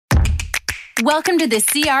Welcome to the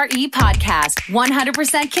CRE podcast,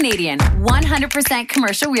 100% Canadian, 100%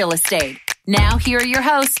 commercial real estate. Now, here are your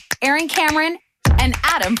hosts, Aaron Cameron and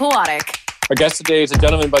Adam Pawatic. Our guest today is a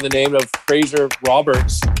gentleman by the name of Fraser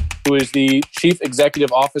Roberts, who is the Chief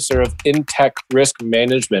Executive Officer of Intech Risk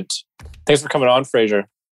Management. Thanks for coming on, Fraser.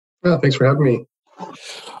 Oh, thanks for having me.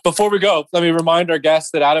 Before we go, let me remind our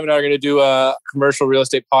guests that Adam and I are going to do a commercial real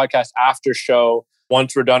estate podcast after show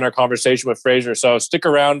once we're done our conversation with Fraser. So stick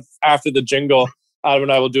around after the jingle. Adam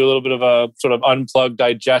and I will do a little bit of a sort of unplugged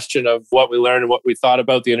digestion of what we learned and what we thought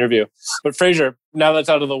about the interview. But Fraser, now that's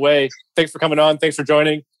out of the way, thanks for coming on. Thanks for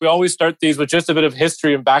joining. We always start these with just a bit of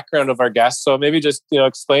history and background of our guests. So maybe just,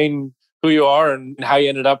 explain who you are and how you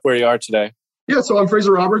ended up where you are today. Yeah, so I'm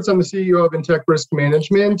Fraser Roberts. I'm the CEO of Intech Risk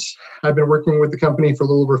Management. I've been working with the company for a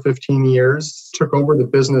little over 15 years. Took over the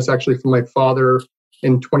business actually from my father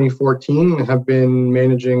in 2014 and have been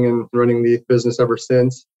managing and running the business ever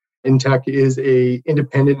since. Intech is an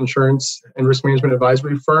independent insurance and risk management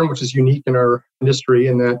advisory firm, which is unique in our industry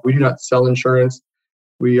in that we do not sell insurance.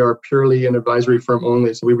 We are purely an advisory firm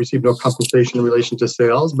only, so we receive no compensation in relation to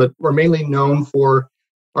sales, but we're mainly known for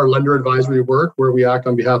our lender advisory work, where we act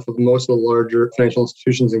on behalf of most of the larger financial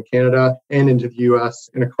institutions in Canada and into the US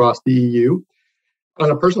and across the EU. On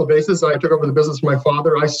a personal basis, I took over the business from my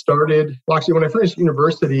father. When I finished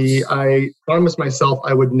university, I promised myself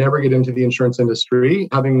I would never get into the insurance industry.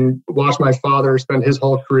 Having watched my father spend his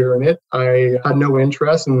whole career in it, I had no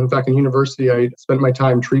interest. And in fact, in university, I spent my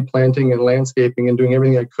time tree planting and landscaping and doing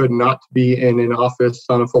everything I could not to be in an office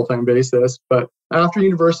on a full-time basis. But after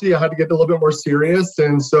university, I had to get a little bit more serious.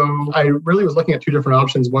 And so I really was looking at two different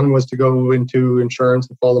options. One was to go into insurance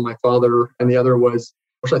and follow my father. And the other was,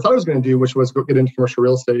 which I thought I was going to do, which was go get into commercial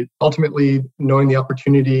real estate. Ultimately, knowing the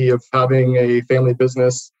opportunity of having a family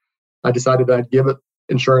business, I decided that I'd give it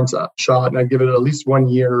insurance a shot and I'd give it at least 1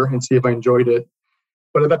 year and see if I enjoyed it.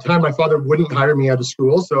 But at that time, my father wouldn't hire me out of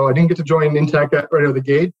school. So I didn't get to join Intech right out of the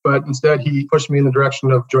gate, but instead he pushed me in the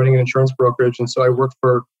direction of joining an insurance brokerage. And so I worked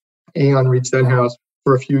for Aon Reed Stenhouse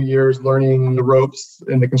for a few years, learning the ropes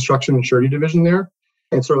in the construction and surety division there.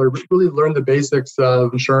 And so I really learned the basics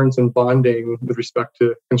of insurance and bonding with respect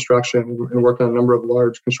to construction and worked on a number of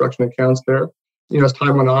large construction accounts there. As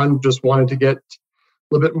time went on, just wanted to get a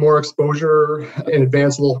little bit more exposure and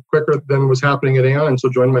advance a little quicker than was happening at Aon. And so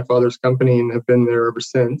joined my father's company and have been there ever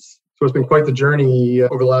since. So it's been quite the journey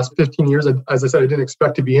over the last 15 years. As I said, I didn't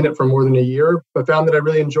expect to be in it for more than a year, but found that I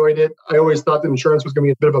really enjoyed it. I always thought that insurance was going to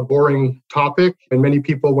be a bit of a boring topic. And many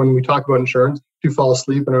people, when we talk about insurance, do fall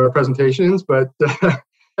asleep in our presentations. But at the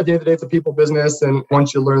end of the day, it's a people business. And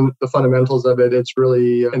once you learn the fundamentals of it, it's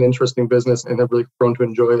really an interesting business and have really grown to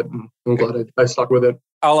enjoy it. And I'm glad I stuck with it.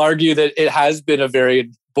 I'll argue that it has been a very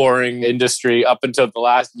boring industry up until the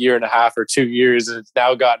last year and a half or 2 years. And it's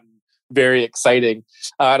now gotten very exciting.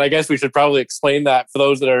 And I guess we should probably explain that for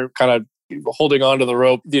those that are kind of holding on to the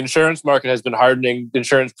rope. The insurance market has been hardening.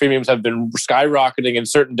 Insurance premiums have been skyrocketing in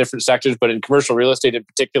certain different sectors, but in commercial real estate in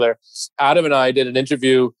particular. Adam and I did an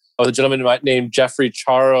interview with a gentleman named Jeffrey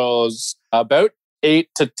Charles about 8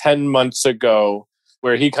 to 10 months ago,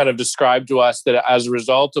 where he kind of described to us that as a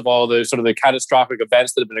result of all the sort of the catastrophic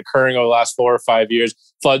events that have been occurring over the last 4 or 5 years,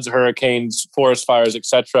 floods, hurricanes, forest fires,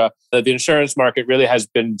 etc., that the insurance market really has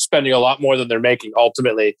been spending a lot more than they're making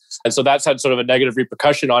ultimately. And so that's had sort of a negative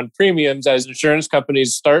repercussion on premiums as insurance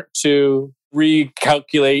companies start to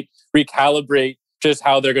recalibrate just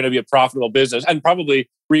how they're going to be a profitable business and probably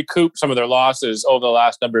recoup some of their losses over the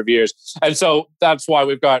last number of years. And so that's why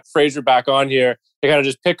we've got Fraser back on here to kind of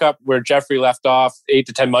just pick up where Jeffrey left off 8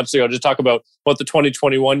 to 10 months ago, just talk about what the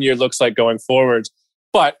 2021 year looks like going forward.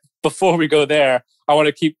 But before we go there, I want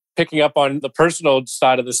to keep picking up on the personal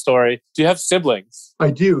side of the story. Do you have siblings?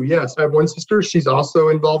 I do, yes. I have one sister. She's also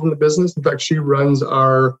involved in the business. In fact, she runs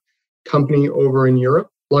our company over in Europe.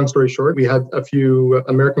 Long story short, we had a few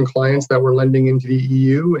American clients that were lending into the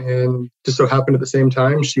EU, and just so happened at the same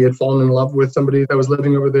time, she had fallen in love with somebody that was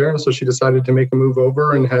living over there. And so she decided to make a move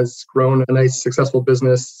over and has grown a nice, successful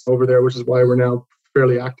business over there, which is why we're now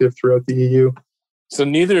fairly active throughout the EU. So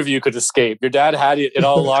neither of you could escape. Your dad had it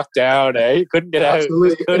all locked down, eh? You couldn't get out.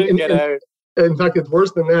 Absolutely. Couldn't get out. In fact, it's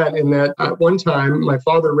worse than that, in that at one time, my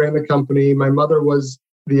father ran the company. My mother was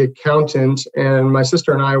the accountant, and my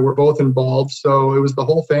sister and I were both involved. So it was the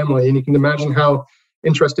whole family. And you can imagine how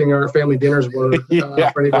interesting our family dinners were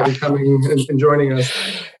for anybody coming and joining us.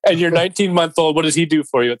 And your 19-month-old, what does he do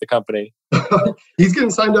for you at the company? He's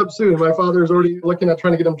getting signed up soon. My father's already looking at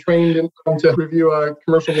trying to get him trained to review a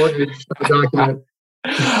commercial mortgage document.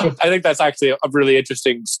 I think that's actually a really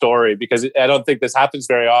interesting story because I don't think this happens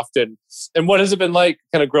very often. And what has it been like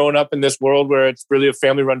kind of growing up in this world where it's really a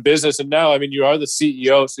family-run business? And now, I mean, you are the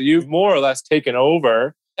CEO, so you've more or less taken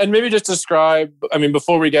over. And maybe just describe, I mean,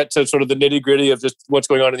 before we get to sort of the nitty-gritty of just what's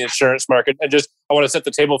going on in the insurance market, and just I want to set the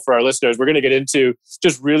table for our listeners. We're going to get into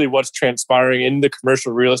just really what's transpiring in the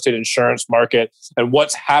commercial real estate insurance market and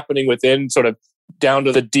what's happening within sort of down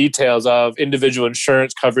to the details of individual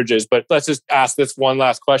insurance coverages. But let's just ask this one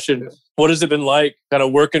last question. What has it been like kind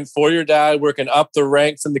of working for your dad, working up the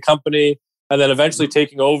ranks in the company, and then eventually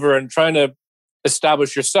taking over and trying to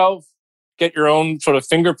establish yourself, get your own sort of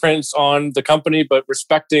fingerprints on the company, but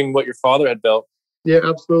respecting what your father had built? Yeah,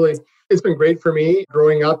 absolutely. It's been great for me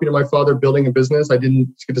growing up. My father building a business, I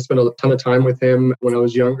didn't get to spend a ton of time with him when I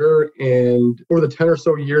was younger. And over the 10 or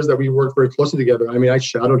so years that we worked very closely together, I mean, I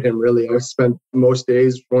shadowed him really. I spent most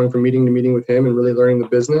days going from meeting to meeting with him and really learning the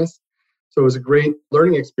business. So it was a great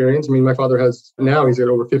learning experience. I mean, my father he's got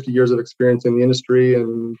over 50 years of experience in the industry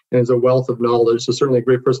and is a wealth of knowledge. So certainly a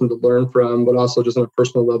great person to learn from, but also just on a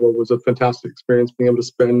personal level was a fantastic experience being able to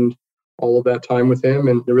spend all of that time with him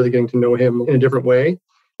and really getting to know him in a different way.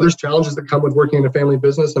 There's challenges that come with working in a family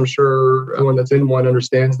business. I'm sure everyone that's in one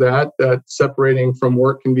understands that separating from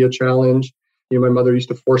work can be a challenge. My mother used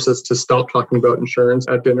to force us to stop talking about insurance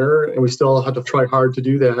at dinner, and we still had to try hard to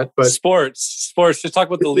do that. But sports, just talk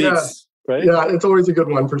about the leagues, right? Yeah, it's always a good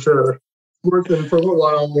one for sure. Worked in for a little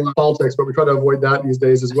while in politics, but we try to avoid that these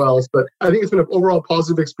days as well. But I think it's been an overall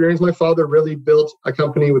positive experience. My father really built a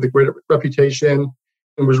company with a great reputation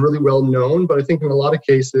and was really well known. But I think in a lot of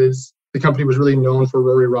cases, the company was really known for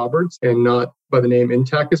Rory Roberts and not by the name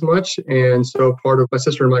Intact as much. And so part of my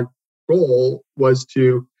sister and my goal was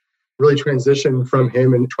to really transition from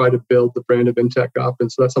him and try to build the brand of Intact up.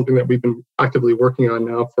 And so that's something that we've been actively working on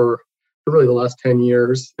now for really the last 10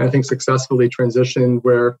 years. And I think successfully transitioned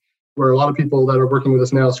where a lot of people that are working with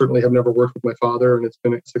us now certainly have never worked with my father, and it's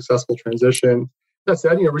been a successful transition. That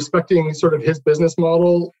said, respecting sort of his business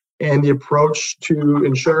model and the approach to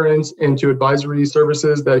insurance and to advisory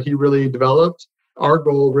services that he really developed, our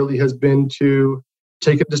goal really has been to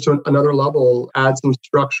take it just to another level, add some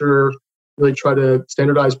structure, really try to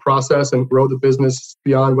standardize process and grow the business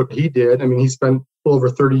beyond what he did. I mean, he spent over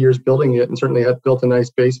 30 years building it and certainly had built a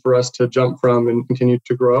nice base for us to jump from and continue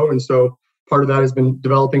to grow. And so part of that has been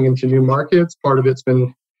developing into new markets. Part of it's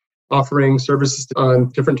been offering services on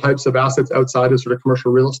different types of assets outside of sort of commercial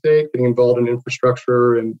real estate, getting involved in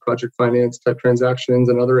infrastructure and project finance type transactions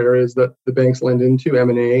and other areas that the banks lend into,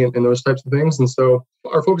 M&A and those types of things. And so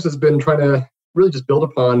our focus has been trying to really just build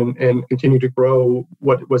upon and continue to grow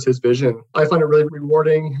what was his vision. I find it really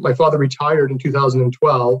rewarding. My father retired in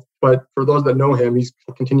 2012, but for those that know him, he's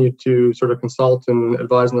continued to sort of consult and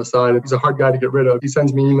advise on the side. He's a hard guy to get rid of. He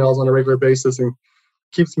sends me emails on a regular basis and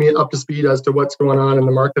keeps me up to speed as to what's going on in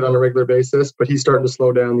the market on a regular basis, but he's starting to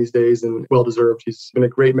slow down these days and well-deserved. He's been a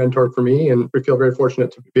great mentor for me, and we feel very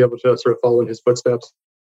fortunate to be able to sort of follow in his footsteps.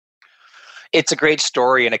 It's a great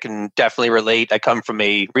story, and I can definitely relate. I come from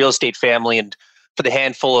a real estate family, and for the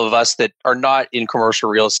handful of us that are not in commercial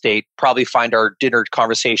real estate, probably find our dinner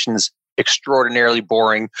conversations extraordinarily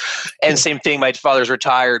boring. And same thing, my father's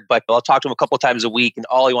retired, but I'll talk to him a couple of times a week, and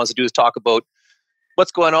all he wants to do is talk about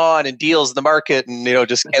what's going on and deals in the market, and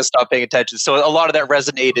just can't stop paying attention. So a lot of that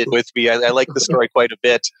resonated with me. I like the story quite a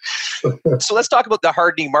bit. So let's talk about the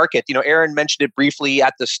hardening market. Aaron mentioned it briefly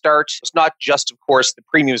at the start. It's not just, of course, the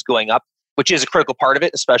premiums going up, which is a critical part of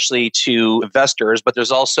it, especially to investors, but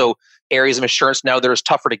there's also areas of insurance now that are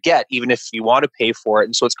tougher to get, even if you want to pay for it.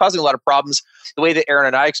 And so it's causing a lot of problems. The way that Aaron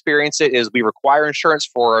and I experience it is we require insurance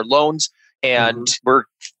for our loans, and we're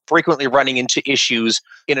frequently running into issues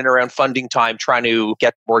in and around funding time, trying to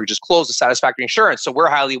get mortgages closed with satisfactory insurance. So we're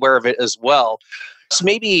highly aware of it as well. So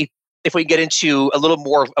maybe if we get into a little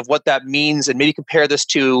more of what that means and maybe compare this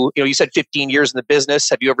to, you said 15 years in the business.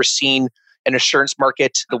 Have you ever seen an insurance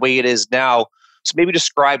market the way it is now? So maybe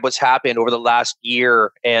describe what's happened over the last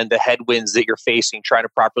year and the headwinds that you're facing trying to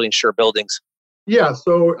properly insure buildings. Yeah,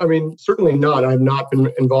 so I mean, certainly not. I've not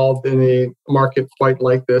been involved in a market quite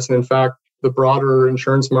like this. And in fact, the broader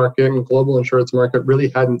insurance market and global insurance market really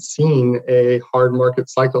hadn't seen a hard market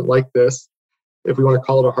cycle like this. If we want to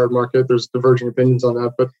call it a hard market, there's diverging opinions on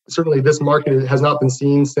that. But certainly this market has not been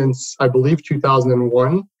seen since, I believe,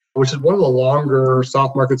 2001, which is one of the longer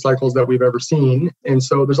soft market cycles that we've ever seen. And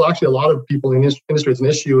so there's actually a lot of people in the industry. It's an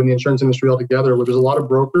issue in the insurance industry altogether, where there's a lot of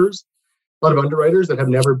brokers, a lot of underwriters that have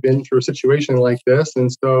never been through a situation like this.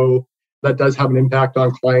 And so that does have an impact on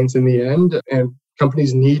clients in the end. And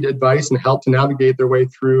companies need advice and help to navigate their way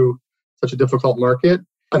through such a difficult market.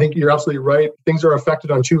 I think you're absolutely right. Things are affected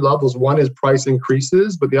on two levels. One is price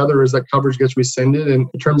increases, but the other is that coverage gets rescinded, and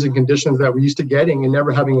the terms and conditions that we're used to getting and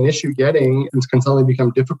never having an issue getting can suddenly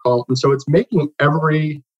become difficult. And so it's making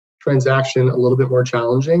every transaction a little bit more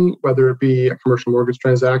challenging, whether it be a commercial mortgage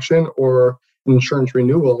transaction or an insurance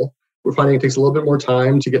renewal. We're finding it takes a little bit more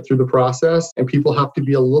time to get through the process, and people have to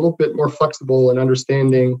be a little bit more flexible in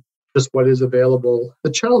understanding just what is available.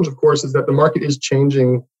 The challenge, of course, is that the market is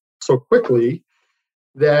changing so quickly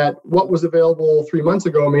that what was available 3 months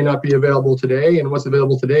ago may not be available today, and what's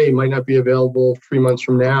available today might not be available 3 months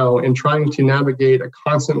from now. And trying to navigate a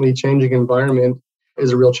constantly changing environment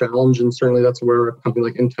is a real challenge. And certainly that's where a company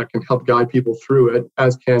like Intech can help guide people through it,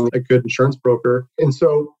 as can a good insurance broker. And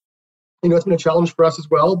so, it's been a challenge for us as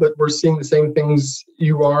well, but we're seeing the same things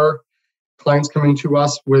you are. Clients coming to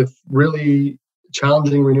us with really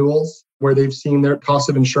challenging renewals where they've seen their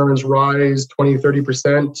cost of insurance rise 20,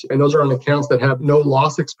 30%. And those are on accounts that have no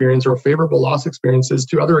loss experience or favorable loss experiences,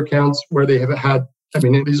 to other accounts where they have had,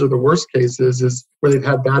 these are the worst cases, is where they've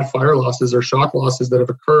had bad fire losses or shock losses that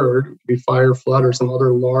have occurred, it could be fire, flood, or some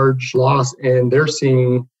other large loss. And they're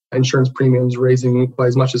seeing insurance premiums raising by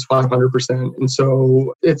as much as 500%. And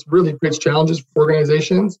so it's really creates challenges for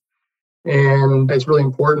organizations. And it's really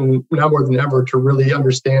important now more than ever to really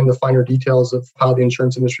understand the finer details of how the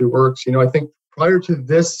insurance industry works. I think prior to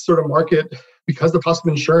this sort of market, because the cost of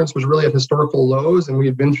insurance was really at historical lows and we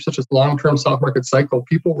had been through such a long-term soft market cycle,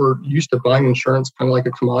 people were used to buying insurance kind of like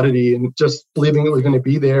a commodity and just believing it was going to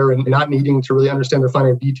be there and not needing to really understand the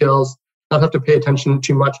finer details, not have to pay attention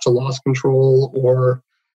too much to loss control or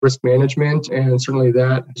risk management. And certainly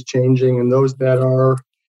that is changing. And those that are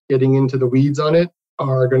getting into the weeds on it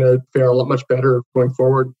are going to fare a lot much better going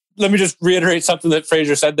forward. Let me just reiterate something that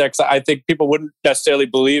Fraser said there, because I think people wouldn't necessarily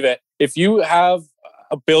believe it. If you have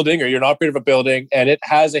a building or you're an operator of a building and it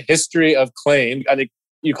has a history of claim, I think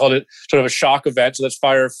you called it sort of a shock event, so that's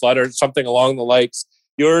fire, flood, or something along the likes,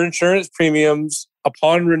 your insurance premiums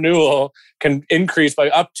upon renewal can increase by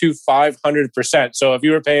up to 500%. So if you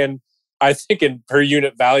were paying, I think in per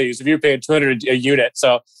unit values, if you're paying $200 a unit,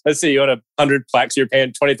 so let's say you own a 100-plex, you're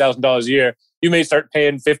paying $20,000 a year, you may start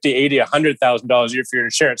paying $50,000, $80,000, $100,000 a year for your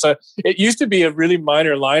insurance. So it used to be a really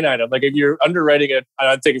minor line item. Like if you're underwriting it,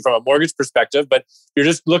 I'm thinking from a mortgage perspective, but you're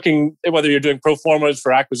just looking, whether you're doing pro formas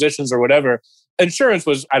for acquisitions or whatever, insurance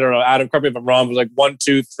was, I don't know, Adam, correct me if I'm wrong, was like 1%,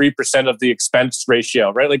 2%, 3% of the expense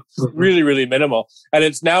ratio, right? Like really, really minimal. And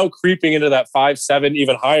it's now creeping into that 5%, 7%,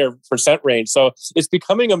 even higher percent range. So it's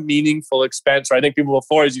becoming a meaningful expense. Or I think people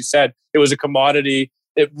before, as you said, it was a commodity.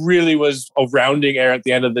 It really was a rounding error at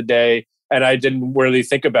the end of the day. And I didn't really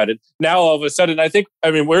think about it. Now, all of a sudden,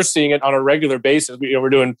 we're seeing it on a regular basis. We're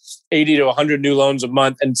doing 80 to 100 new loans a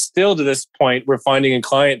month. And still to this point, we're finding in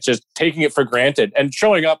clients just taking it for granted and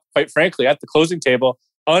showing up, quite frankly, at the closing table,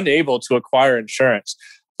 unable to acquire insurance.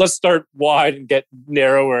 Let's start wide and get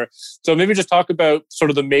narrower. So maybe just talk about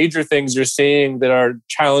sort of the major things you're seeing that are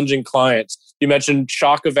challenging clients. You mentioned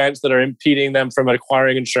shock events that are impeding them from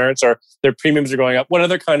acquiring insurance, or their premiums are going up. What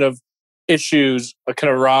other kind of issues can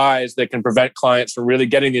arise that can prevent clients from really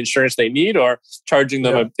getting the insurance they need or charging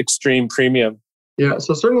them an extreme premium? Yeah,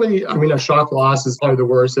 so certainly, a shock loss is probably the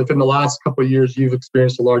worst. If in the last couple of years you've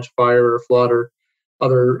experienced a large fire or flood or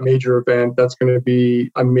other major event, that's going to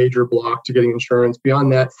be a major block to getting insurance.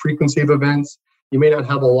 Beyond that, frequency of events, you may not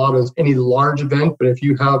have a lot of any large event, but if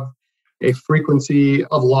you have a frequency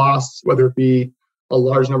of loss, whether it be a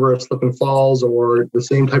large number of slip and falls or the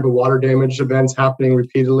same type of water damage events happening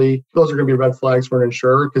repeatedly, those are going to be red flags for an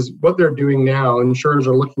insurer, because what they're doing now, insurers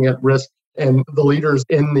are looking at risk, and the leaders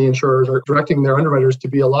in the insurers are directing their underwriters to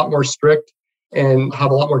be a lot more strict and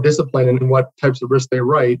have a lot more discipline in what types of risk they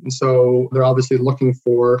write. And so they're obviously looking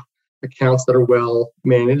for accounts that are well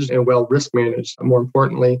managed and well risk managed, more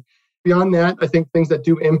importantly. Beyond that, I think things that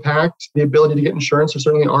do impact the ability to get insurance are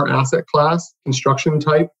certainly our asset class, construction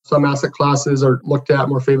type. Some asset classes are looked at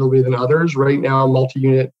more favorably than others. Right now,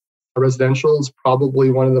 multi-unit residential is probably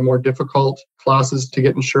one of the more difficult classes to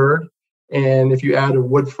get insured. And if you add a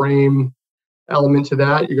wood frame element to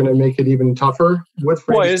that, you're going to make it even tougher. Wood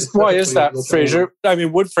frames why is that, Fraser?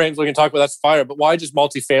 Wood frames, we can talk about, that's fire, but why just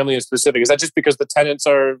multifamily in specific? Is that just because the tenants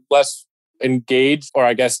are less engaged, or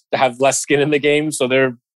I guess have less skin in the game, so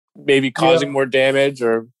they're maybe causing more damage?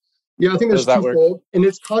 Or I think there's twofold. And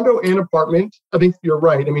it's condo and apartment. I think you're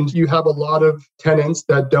right. You have a lot of tenants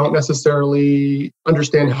that don't necessarily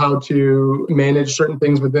understand how to manage certain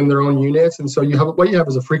things within their own units. And so what you have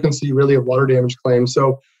is a frequency really of water damage claims.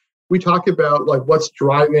 So we talk about what's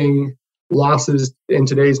driving losses in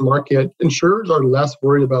today's market. Insurers are less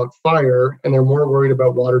worried about fire and they're more worried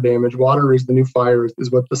about water damage. Water is the new fire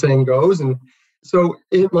is what the saying goes. And So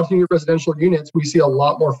in multi-unit residential units, we see a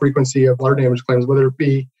lot more frequency of water damage claims, whether it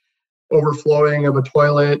be overflowing of a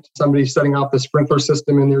toilet, somebody setting off the sprinkler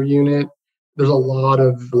system in their unit. There's a lot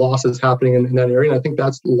of losses happening in that area. And I think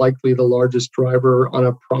that's likely the largest driver on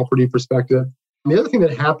a property perspective. The other thing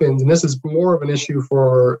that happens, and this is more of an issue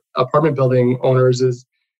for apartment building owners, is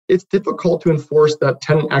it's difficult to enforce that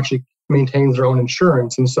tenant actually maintains their own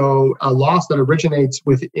insurance. And so a loss that originates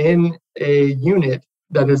within a unit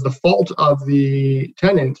that is the fault of the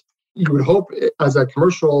tenant, you would hope as a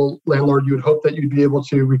commercial landlord, you would hope that you'd be able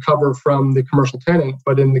to recover from the commercial tenant.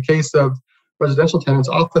 But in the case of residential tenants,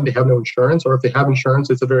 often they have no insurance, or if they have insurance,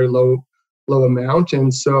 it's a very low amount.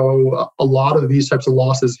 And so a lot of these types of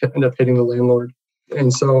losses end up hitting the landlord.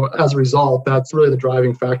 And so as a result, that's really the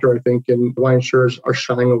driving factor, I think, in why insurers are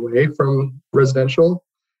shying away from residential.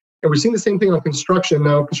 And we're seeing the same thing on construction.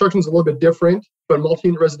 Now, construction is a little bit different, but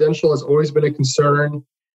multi-unit residential has always been a concern.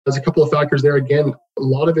 There's a couple of factors there. Again, a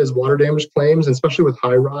lot of it is water damage claims, and especially with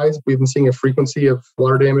high rise, we've been seeing a frequency of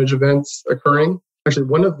water damage events occurring. Actually,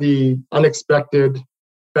 one of the unexpected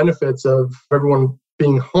benefits of everyone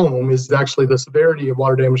being home is actually the severity of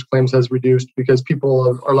water damage claims has reduced because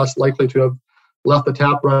people are less likely to have left the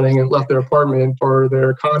tap running and left their apartment or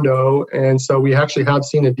their condo. And so we actually have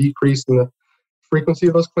seen a decrease in the frequency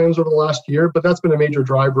of those claims over the last year, but that's been a major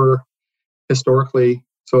driver historically.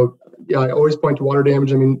 So yeah, I always point to water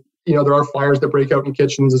damage. I mean, there are fires that break out in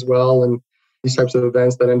kitchens as well, and these types of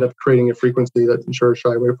events that end up creating a frequency that insurers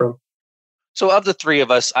shy away from. So of the three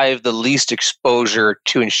of us, I have the least exposure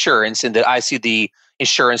to insurance in that I see the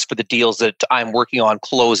insurance for the deals that I'm working on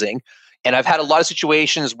closing. And I've had a lot of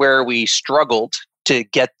situations where we struggled to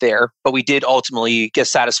get there, but we did ultimately get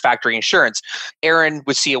satisfactory insurance. Aaron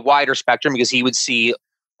would see a wider spectrum because he would see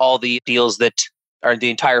all the deals that are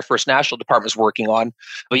the entire First National Department is working on,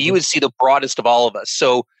 but you would see the broadest of all of us.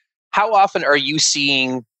 So how often are you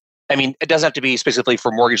seeing, I mean, it doesn't have to be specifically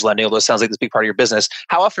for mortgage lending, although it sounds like this big part of your business.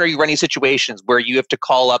 How often are you running situations where you have to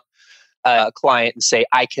call up a client and say,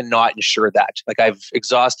 I cannot insure that? Like, I've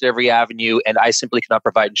exhausted every avenue and I simply cannot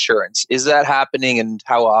provide insurance. Is that happening, and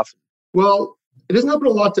how often? Well, it doesn't happen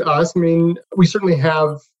a lot to us. I mean, we certainly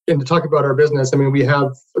have, and to talk about our business, I mean, we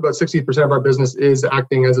have about 60% of our business is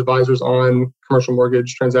acting as advisors on commercial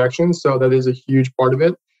mortgage transactions. So that is a huge part of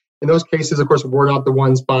it. In those cases, of course, we're not the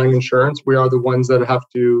ones buying insurance. We are the ones that have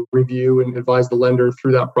to review and advise the lender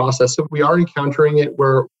through that process. So we are encountering it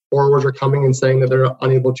where borrowers are coming and saying that they're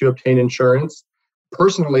unable to obtain insurance.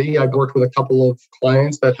 Personally, I've worked with a couple of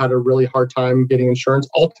clients that had a really hard time getting insurance.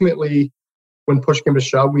 Ultimately, when push came to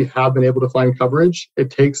shove, we have been able to find coverage.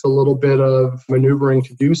 It takes a little bit of maneuvering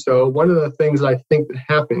to do so. One of the things that I think that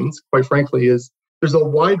happens, quite frankly, is there's a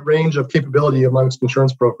wide range of capability amongst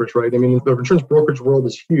insurance brokers, right? I mean, the insurance brokerage world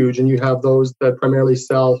is huge, and you have those that primarily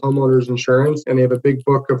sell homeowners insurance, and they have a big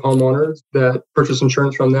book of homeowners that purchase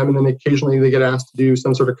insurance from them, and then occasionally they get asked to do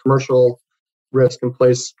some sort of commercial risk and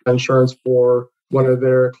place insurance for one of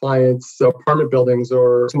their clients' apartment buildings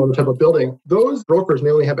or some other type of building. Those brokers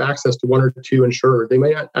may only have access to one or two insurers. They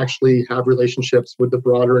may not actually have relationships with the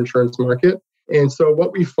broader insurance market. And so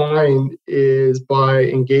what we find is by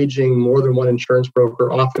engaging more than one insurance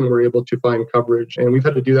broker, often we're able to find coverage. And we've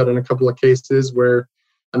had to do that in a couple of cases where,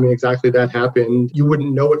 I mean, exactly that happened. You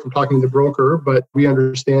wouldn't know it from talking to the broker, but we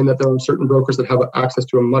understand that there are certain brokers that have access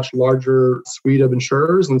to a much larger suite of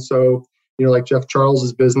insurers. And so, like Jeff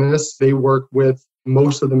Charles's business, they work with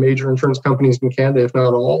most of the major insurance companies in Canada, if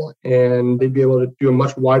not all, and they'd be able to do a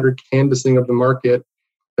much wider canvassing of the market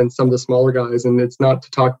than some of the smaller guys. And it's not to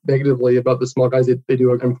talk negatively about the small guys. They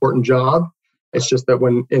do an important job. It's just that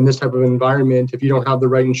when in this type of environment, if you don't have the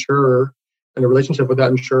right insurer and a relationship with that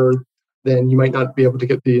insurer, then you might not be able to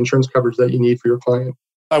get the insurance coverage that you need for your client.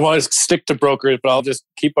 I want to stick to brokers, but I'll just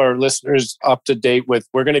keep our listeners up to date with,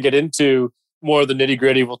 we're going to get into more of the nitty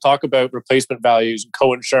gritty. We'll talk about replacement values and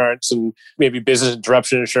co-insurance and maybe business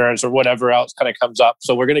interruption insurance or whatever else kind of comes up.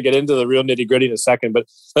 So we're going to get into the real nitty gritty in a second, but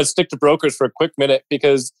let's stick to brokers for a quick minute,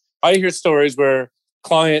 because I hear stories where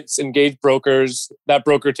clients engage brokers, that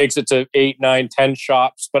broker takes it to 8, 9, 10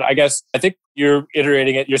 shops. But I think you're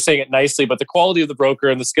iterating it, you're saying it nicely, but the quality of the broker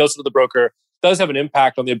and the skill set of the broker does have an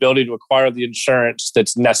impact on the ability to acquire the insurance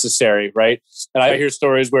that's necessary, right? And I hear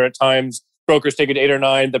stories where at times brokers take it to 8 or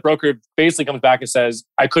 9. The broker basically comes back and says,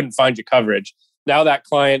 I couldn't find you coverage. Now that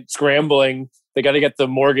client scrambling, they got to get the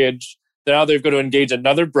mortgage. Now they've got to engage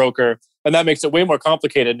another broker. And that makes it way more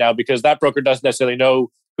complicated now because that broker doesn't necessarily know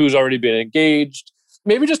who's already been engaged.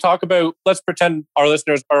 Maybe just talk about, let's pretend our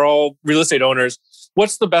listeners are all real estate owners.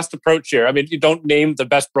 What's the best approach here? I mean, you don't name the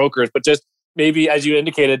best brokers, but just maybe, as you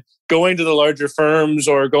indicated, going to the larger firms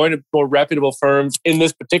or going to more reputable firms in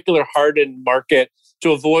this particular hardened market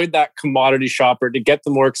to avoid that commodity shopper, to get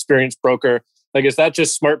the more experienced broker? Like, is that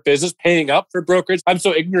just smart business paying up for brokers? I'm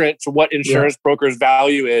so ignorant to what insurance brokers'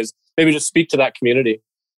 value is. Maybe just speak to that community.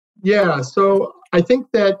 Yeah, so I think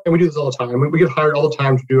that, and we do this all the time, we get hired all the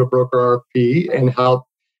time to do a broker RFP and help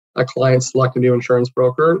a client select a new insurance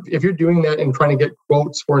broker. If you're doing that and trying to get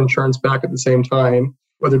quotes for insurance back at the same time,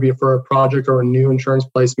 whether it be for a project or a new insurance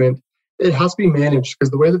placement, it has to be managed,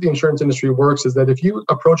 because the way that the insurance industry works is that if you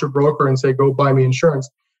approach a broker and say, go buy me insurance,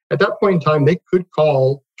 at that point in time, they could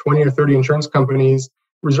call 20 or 30 insurance companies,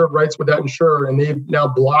 reserve rights with that insurer, and they've now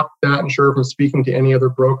blocked that insurer from speaking to any other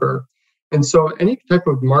broker. And so any type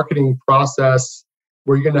of marketing process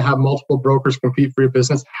where you're going to have multiple brokers compete for your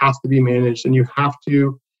business has to be managed. And you have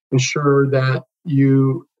to ensure that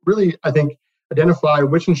you really, I think, identify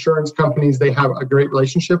which insurance companies they have a great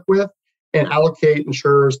relationship with and allocate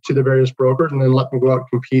insurers to the various brokers and then let them go out and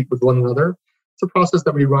compete with one another. It's a process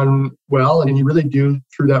that we run well, and you really do,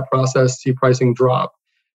 through that process, see pricing drop.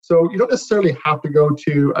 So you don't necessarily have to go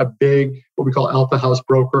to a big, what we call alpha house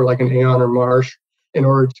broker like an Aon or Marsh in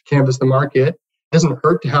order to canvas the market. It doesn't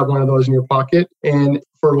hurt to have one of those in your pocket. And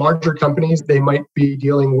for larger companies, they might be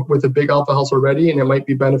dealing with a big alpha house already, and it might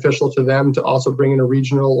be beneficial to them to also bring in a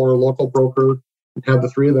regional or a local broker and have the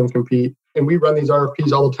three of them compete. And we run these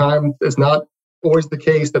RFPs all the time. It's not always the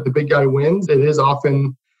case that the big guy wins. It is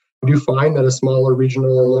often, we do find that a smaller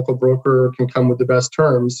regional or local broker can come with the best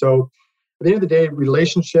terms. So at the end of the day,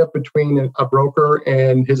 relationship between a broker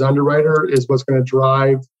and his underwriter is what's going to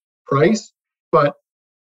drive price. But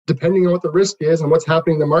depending on what the risk is and what's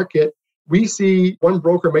happening in the market, we see one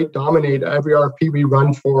broker may dominate every RFP we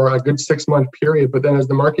run for a good 6-month period. But then as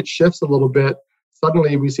the market shifts a little bit,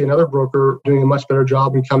 suddenly we see another broker doing a much better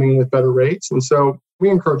job and coming in with better rates. And so we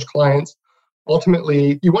encourage clients,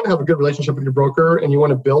 ultimately, you want to have a good relationship with your broker and you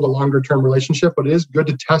want to build a longer term relationship, but it is good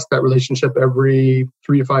to test that relationship every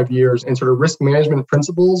 3 to 5 years. And sort of risk management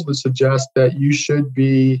principles would suggest that you should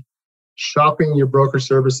be shopping your broker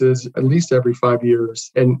services at least every 5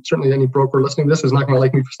 years. And certainly any broker listening to this is not going to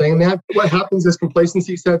like me for saying that. What happens is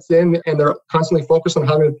complacency sets in and they're constantly focused on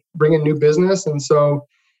how to bring in new business. And so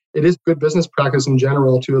it is good business practice in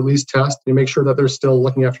general to at least test and make sure that they're still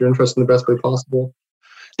looking after your interest in the best way possible.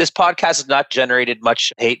 This podcast has not generated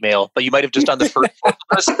much hate mail, but you might have just done the first one.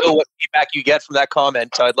 Let us know what feedback you get from that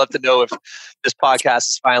comment. So I'd love to know if this podcast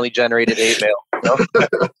has finally generated hate mail. You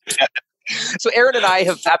know? So Aaron and I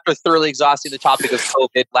have, after thoroughly exhausting the topic of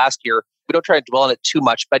COVID last year, we don't try to dwell on it too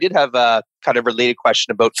much, but I did have a kind of related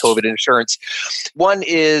question about COVID insurance. One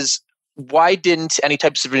is, why didn't any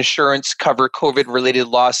types of insurance cover COVID-related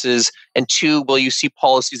losses? And two, will you see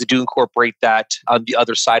policies that do incorporate that on the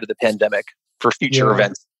other side of the pandemic for future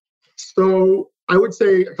events? So I would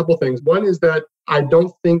say a couple of things. One is that I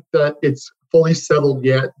don't think that it's fully settled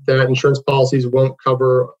yet that insurance policies won't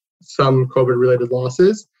cover some COVID-related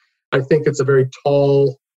losses. I think it's a very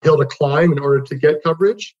tall hill to climb in order to get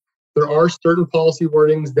coverage. There are certain policy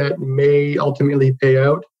wordings that may ultimately pay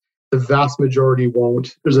out. The vast majority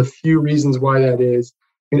won't. There's a few reasons why that is.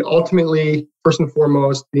 I mean, ultimately, first and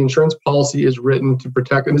foremost, the insurance policy is written to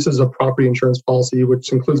protect, and this is a property insurance policy,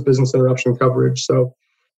 which includes business interruption coverage. So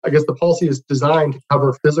I guess the policy is designed to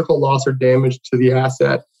cover physical loss or damage to the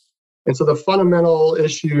asset. And so the fundamental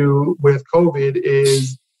issue with COVID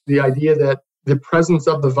is the idea that the presence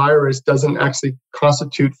of the virus doesn't actually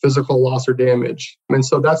constitute physical loss or damage. And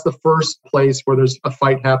so that's the first place where there's a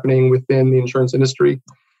fight happening within the insurance industry.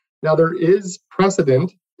 Now, there is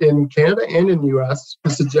precedent in Canada and in the US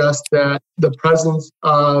to suggest that the presence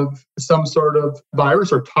of some sort of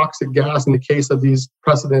virus or toxic gas in the case of these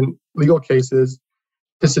precedent legal cases,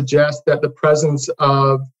 to suggest that the presence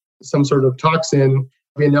of some sort of toxin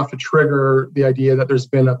be enough to trigger the idea that there's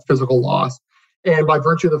been a physical loss. And by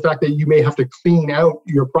virtue of the fact that you may have to clean out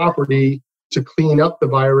your property to clean up the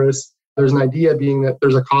virus, there's an idea being that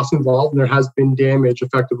there's a cost involved and there has been damage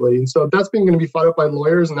effectively. And so that's going to be fought out by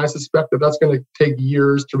lawyers, and I suspect that that's going to take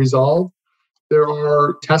years to resolve. There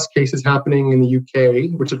are test cases happening in the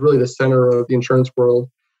UK, which is really the center of the insurance world,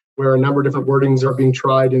 where a number of different wordings are being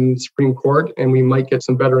tried in the Supreme Court, and we might get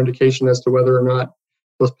some better indication as to whether or not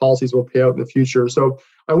those policies will pay out in the future. So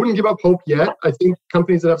I wouldn't give up hope yet. I think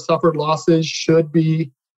companies that have suffered losses should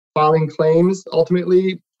be filing claims.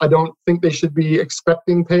 Ultimately, I don't think they should be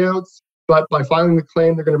expecting payouts, but by filing the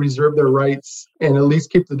claim, they're going to reserve their rights and at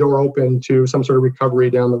least keep the door open to some sort of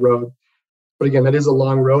recovery down the road. But again, that is a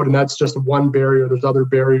long road, and that's just one barrier. There's other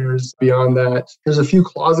barriers beyond that. There's a few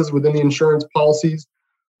clauses within the insurance policies,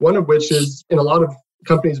 one of which is, in a lot of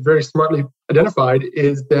companies very smartly identified,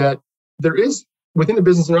 is that there is, within a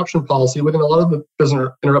business interruption policy, within a lot of the business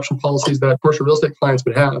interruption policies that commercial real estate clients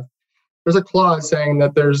would have, there's a clause saying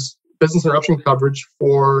that there's business interruption coverage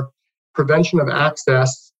for prevention of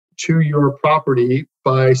access to your property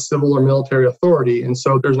by civil or military authority. And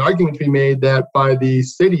so there's an argument to be made that by the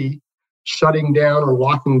city shutting down or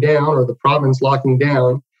locking down, or the province locking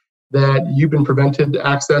down, that you've been prevented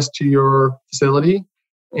access to your facility,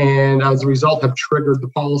 and as a result have triggered the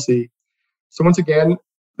policy. So once again,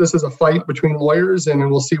 this is a fight between lawyers, and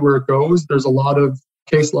we'll see where it goes. There's a lot of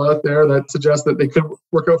case law out there that suggests that they could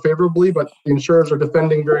work out favorably, but the insurers are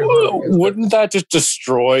defending very hard. Wouldn't that just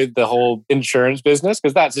destroy the whole insurance business?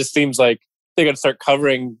 Because that just seems like they got to start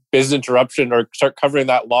covering business interruption or start covering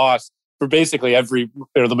that loss for basically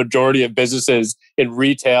the majority of businesses in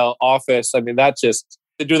retail, office. I mean,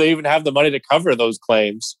 do they even have the money to cover those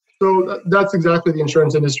claims? So that's exactly the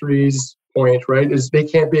insurance industry's point, right? Is they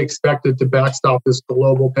can't be expected to backstop this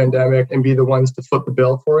global pandemic and be the ones to foot the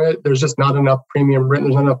bill for it. There's just not enough premium written.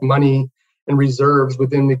 There's not enough money and reserves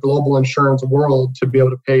within the global insurance world to be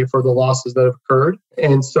able to pay for the losses that have occurred.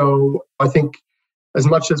 And so I think as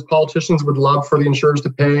much as politicians would love for the insurers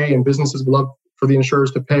to pay and businesses would love for the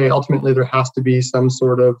insurers to pay, ultimately there has to be some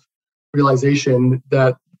sort of realization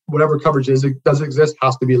that whatever coverage does exist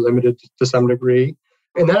has to be limited to some degree.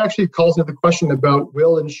 And that actually calls into the question about,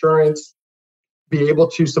 will insurance be able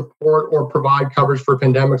to support or provide coverage for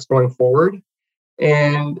pandemics going forward?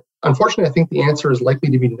 And unfortunately, I think the answer is likely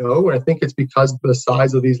to be no. And I think it's because the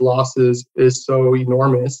size of these losses is so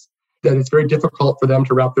enormous that it's very difficult for them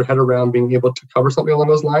to wrap their head around being able to cover something along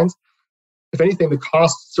those lines. If anything, the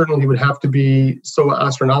cost certainly would have to be so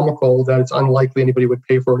astronomical that it's unlikely anybody would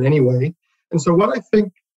pay for it anyway. And so what I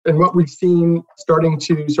think, and what we've seen starting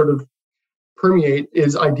to sort of permeate,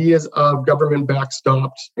 is ideas of government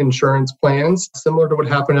backstopped insurance plans, similar to what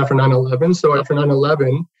happened after 9/11. So after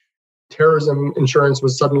 9/11, terrorism insurance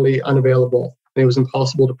was suddenly unavailable and it was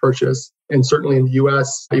impossible to purchase. And certainly in the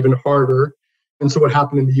US, even harder. And so what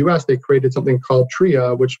happened in the US, they created something called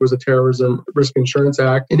TRIA, which was a Terrorism Risk Insurance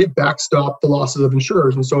Act, and it backstopped the losses of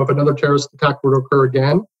insurers. And so if another terrorist attack were to occur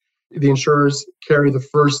again, the insurers carry the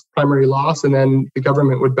first primary loss, and then the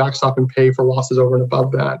government would backstop and pay for losses over and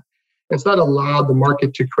above that. And so that allowed the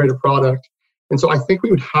market to create a product. And so I think we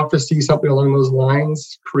would have to see something along those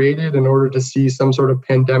lines created in order to see some sort of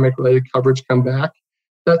pandemic-related coverage come back.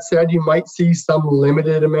 That said, you might see some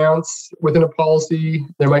limited amounts within a policy.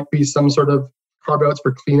 There might be some sort of carve-outs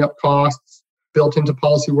for cleanup costs built into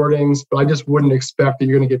policy wordings, but I just wouldn't expect that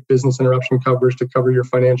you're going to get business interruption coverage to cover your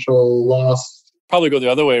financial loss. Probably go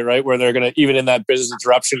the other way, right? Where they're going to, even in that business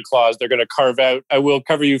interruption clause, they're going to carve out, I will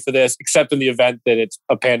cover you for this, except in the event that it's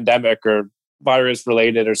a pandemic or virus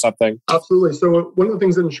related or something. Absolutely. So one of the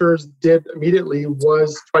things that insurers did immediately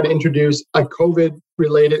was try to introduce a COVID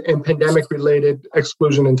related and pandemic related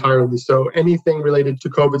exclusion entirely. So anything related to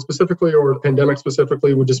COVID specifically or pandemic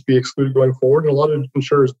specifically would just be excluded going forward. And a lot of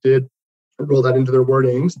insurers did roll that into their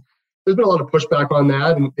wordings. There's been a lot of pushback on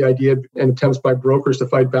that, and the idea and attempts by brokers to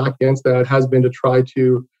fight back against that has been to try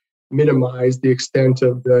to minimize the extent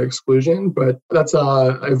of the exclusion. But that's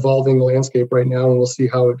an evolving landscape right now, and we'll see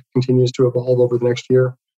how it continues to evolve over the next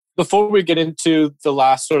year. Before we get into the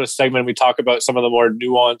last sort of segment, we talk about some of the more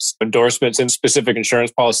nuanced endorsements in specific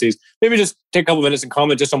insurance policies. Maybe just take a couple minutes and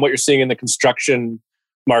comment just on what you're seeing in the construction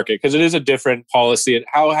market, because it is a different policy. And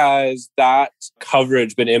how has that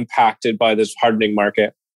coverage been impacted by this hardening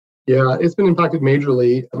market? Yeah, it's been impacted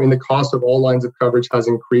majorly. I mean, the cost of all lines of coverage has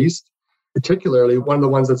increased. Particularly, one of the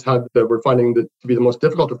ones that we're finding that to be the most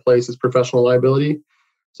difficult to place is professional liability.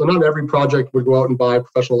 So not every project would go out and buy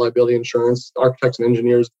professional liability insurance. Architects and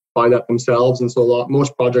engineers buy that themselves. And so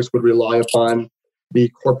most projects would rely upon the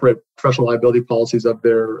corporate professional liability policies of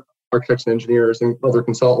their architects and engineers and other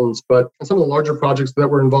consultants. But some of the larger projects that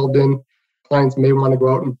we're involved in, clients may want to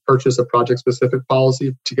go out and purchase a project-specific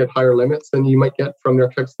policy to get higher limits than you might get from the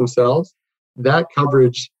architects themselves. That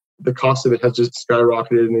coverage, the cost of it has just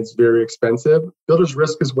skyrocketed and it's very expensive. Builder's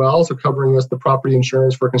risk as well, so covering us the property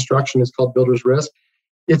insurance for construction is called builder's risk.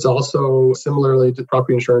 It's also similarly to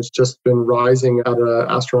property insurance, just been rising at an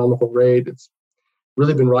astronomical rate. It's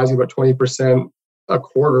really been rising about 20% a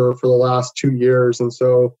quarter for the last 2 years. And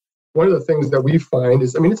so one of the things that we find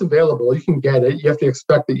is, it's available. You can get it. You have to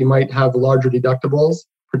expect that you might have larger deductibles,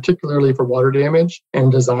 particularly for water damage and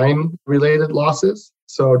design-related losses.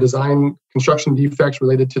 So construction defects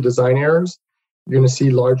related to design errors, you're going to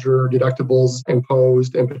see larger deductibles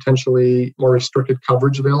imposed and potentially more restricted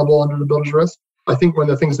coverage available under the builder's risk. I think one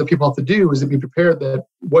of the things that people have to do is to be prepared that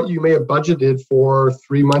what you may have budgeted for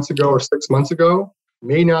 3 months ago or 6 months ago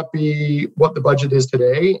may not be what the budget is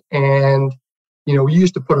today. And We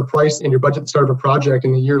used to put a price in your budget at the start of a project,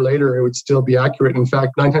 and a year later, it would still be accurate. In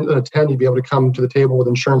fact, 9 times out of 10, you'd be able to come to the table with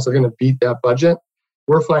insurance that are going to beat that budget.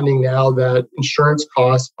 We're finding now that insurance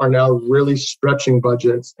costs are now really stretching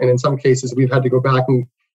budgets. And in some cases, we've had to go back and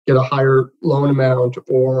get a higher loan amount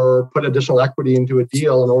or put additional equity into a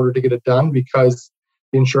deal in order to get it done because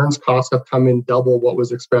the insurance costs have come in double what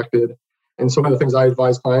was expected. And so one of the things I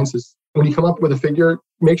advise clients is when you come up with a figure,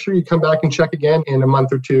 make sure you come back and check again in a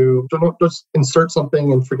month or two. Don't just insert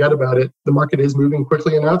something and forget about it. The market is moving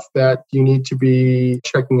quickly enough that you need to be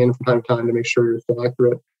checking in from time to time to make sure you're still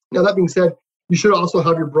accurate. Now, that being said, you should also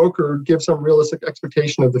have your broker give some realistic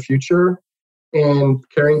expectation of the future and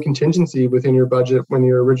carrying contingency within your budget when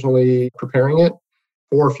you're originally preparing it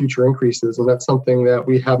for future increases. And that's something that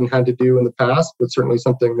we haven't had to do in the past, but certainly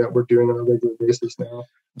something that we're doing on a regular basis now.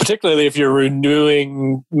 Particularly if you're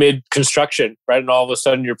renewing mid-construction, right? And all of a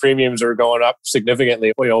sudden your premiums are going up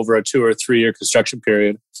significantly over a 2 or 3 year construction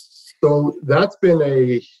period. So that's been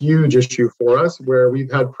a huge issue for us where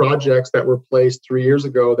we've had projects that were placed 3 years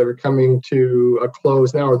ago that are coming to a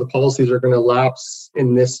close now, or the policies are going to lapse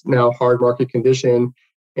in this now hard market condition.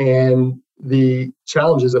 And the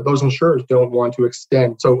challenge is that those insurers don't want to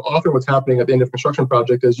extend. So often what's happening at the end of a construction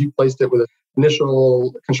project is you placed it with an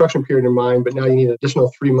initial construction period in mind, but now you need an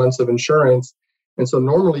additional 3 months of insurance. And so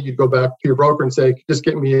normally you'd go back to your broker and say, just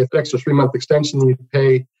get me an extra 3-month extension. You'd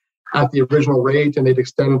pay at the original rate and they'd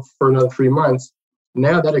extend for another 3 months.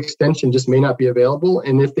 Now that extension just may not be available.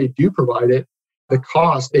 And if they do provide it, the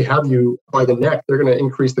cost, they have you by the neck. They're going to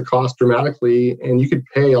increase the cost dramatically. And you could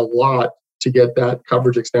pay a lot to get that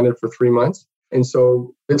coverage extended for 3 months. And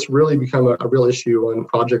so it's really become a real issue on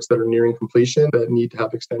projects that are nearing completion that need to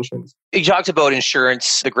have extensions. You talked about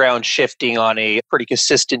insurance, the ground shifting on a pretty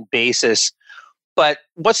consistent basis. But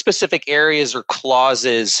what specific areas or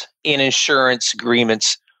clauses in insurance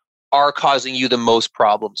agreements are causing you the most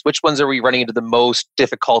problems? Which ones are we running into the most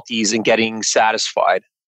difficulties in getting satisfied?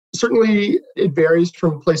 Certainly, it varies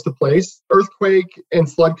from place to place. Earthquake and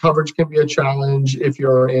flood coverage can be a challenge if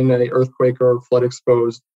you're in an earthquake or flood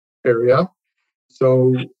exposed area.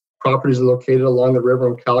 So properties are located along the river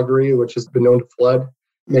in Calgary, which has been known to flood,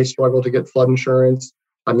 may struggle to get flood insurance.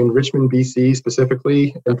 Richmond, BC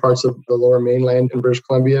specifically, and parts of the lower mainland in British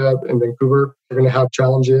Columbia and Vancouver are going to have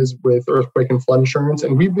challenges with earthquake and flood insurance.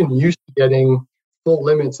 And we've been used to getting full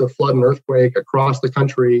limits of flood and earthquake across the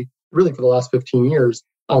country, really for the last 15 years.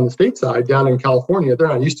 On the state side, down in California, they're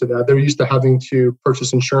not used to that. They're used to having to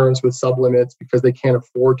purchase insurance with sublimits because they can't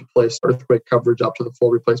afford to place earthquake coverage up to the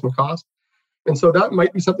full replacement cost. And so that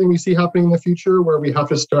might be something we see happening in the future where we have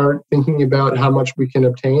to start thinking about how much we can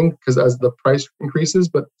obtain because as the price increases.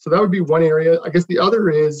 But so that would be one area. I guess the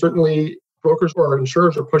other is certainly brokers or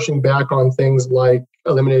insurers are pushing back on things like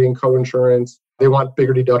eliminating co-insurance. They want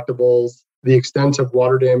bigger deductibles. The extent of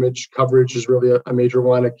water damage coverage is really a major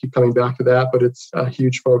one. I keep coming back to that, but it's a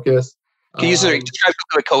huge focus. Can you describe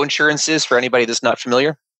what co-insurance is for anybody that's not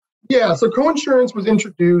familiar? Yeah, so co-insurance was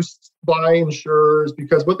introduced by insurers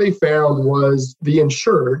because what they found was the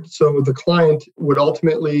insured, so the client would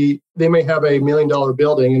ultimately, they may have $1 million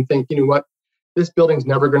building and think, you know what, this building's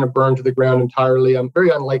never going to burn to the ground entirely. I'm very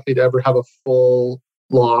unlikely to ever have a full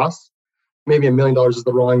loss. Maybe $1 million is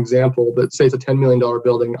the wrong example, but say it's a $10 million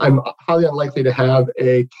building. I'm highly unlikely to have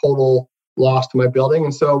a total loss to my building.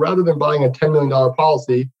 And so rather than buying a $10 million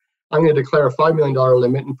policy, I'm going to declare a $5 million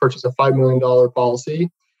limit and purchase a $5 million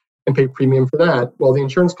policy and pay premium for that. Well, the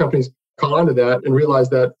insurance companies caught onto that and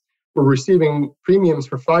realized that we're receiving premiums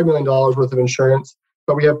for $5 million worth of insurance,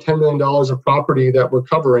 but we have $10 million of property that we're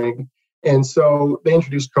covering. And so they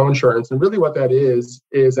introduced co-insurance. And really what that is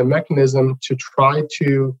a mechanism to try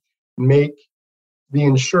to make the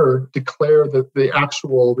insured declare the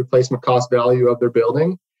actual replacement cost value of their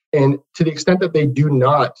building. And to the extent that they do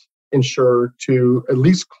not insure to at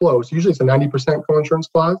least close, usually it's a 90% co-insurance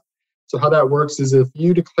clause. So how that works is if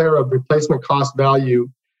you declare a replacement cost value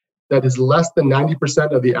that is less than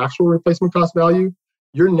 90% of the actual replacement cost value,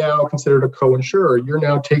 you're now considered a co-insurer. You're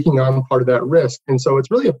now taking on part of that risk. And so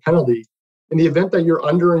it's really a penalty. In the event that you're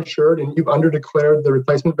underinsured and you've underdeclared the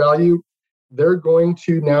replacement value, they're going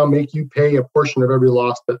to now make you pay a portion of every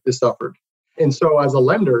loss that is suffered. And so as a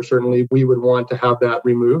lender, certainly we would want to have that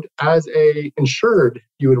removed. As a insured,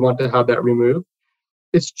 you would want to have that removed.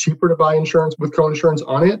 It's cheaper to buy insurance with co-insurance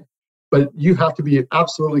on it, but you have to be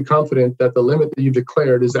absolutely confident that the limit that you've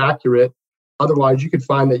declared is accurate. Otherwise, you could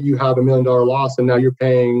find that you have $1 million loss and now you're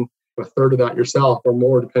paying a third of that yourself or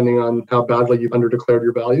more, depending on how badly you've underdeclared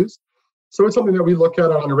your values. So it's something that we look at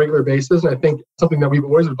on a regular basis. And I think something that we've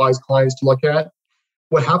always advised clients to look at.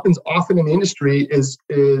 What happens often in the industry is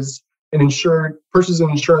an insured purchases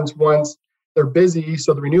insurance once, they're busy.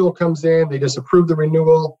 So the renewal comes in, they just approve the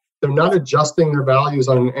renewal. They're not adjusting their values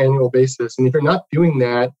on an annual basis. And if you're not doing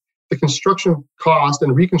that, the construction cost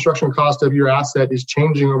and reconstruction cost of your asset is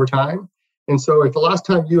changing over time. And so if the last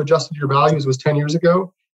time you adjusted your values was 10 years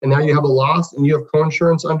ago, and now you have a loss and you have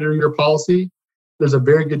coinsurance under your policy, there's a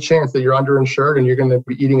very good chance that you're underinsured and you're going to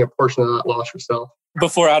be eating a portion of that loss yourself.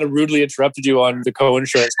 Before Adam rudely interrupted you on the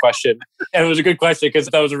coinsurance question, and it was a good question because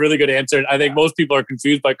that was a really good answer. I think most people are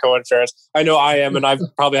confused by coinsurance. I know I am, and I've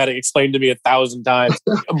probably had it explained to me 1,000 times.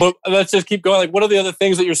 But let's just keep going. Like, what are the other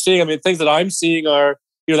things that you're seeing? I mean, things that I'm seeing are,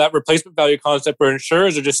 that replacement value concept where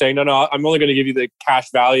insurers are just saying, no, I'm only going to give you the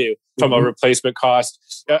cash value from a replacement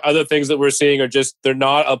cost. Other things that we're seeing are just, they're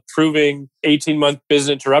not approving 18-month business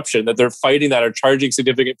interruption, that they're fighting that or charging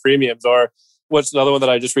significant premiums. Or what's another one that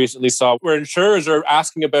I just recently saw where insurers are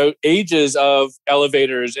asking about ages of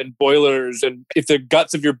elevators and boilers. And if the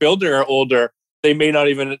guts of your building are older, they may not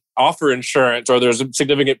even offer insurance, or there's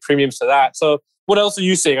significant premiums to that. So what else are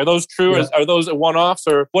you seeing? Are those true? Yeah. Are those one-offs?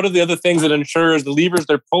 Or what are the other things that insurers, the levers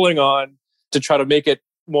they're pulling on to try to make it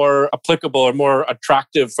more applicable or more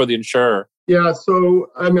attractive for the insurer? Yeah, so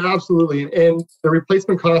I mean, absolutely. And the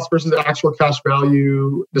replacement cost versus the actual cash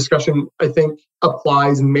value discussion, I think,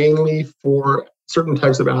 applies mainly for certain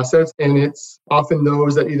types of assets. And it's often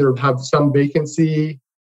those that either have some vacancy,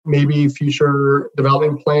 maybe future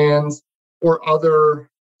development plans, or other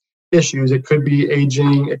issues. It could be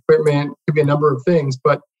aging equipment, it could be a number of things,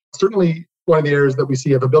 but certainly one of the areas that we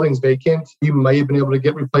see if a building's vacant, you may have been able to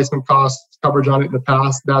get replacement costs coverage on it in the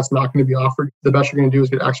past. That's not going to be offered. The best you're going to do is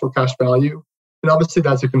get actual cash value. And obviously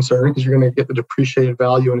that's a concern because you're going to get the depreciated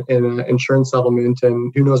value in an insurance settlement,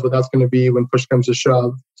 and who knows what that's going to be when push comes to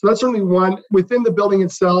shove. So that's certainly one. Within the building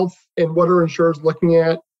itself and what are insurers looking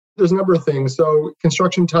at, there's a number of things. So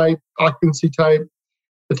construction type, occupancy type,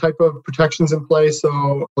 the type of protections in place,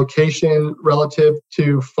 so location relative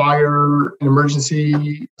to fire and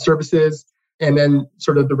emergency services, and then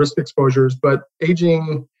sort of the risk exposures. But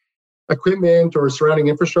aging equipment or surrounding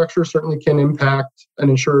infrastructure certainly can impact an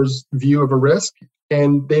insurer's view of a risk,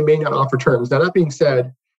 and they may not offer terms. Now, that being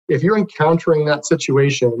said, if you're encountering that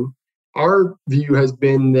situation, our view has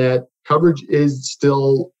been that coverage is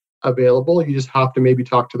still available. You just have to maybe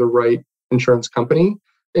talk to the right insurance company.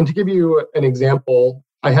 And to give you an example,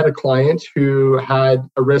 I had a client who had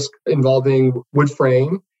a risk involving wood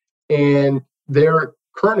frame, and their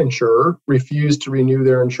current insurer refused to renew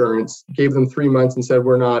their insurance, gave them 3 months and said,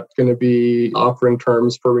 we're not going to be offering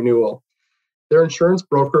terms for renewal. Their insurance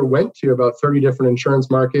broker went to about 30 different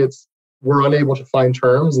insurance markets, were unable to find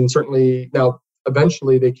terms, and certainly now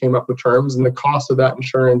eventually they came up with terms, and the cost of that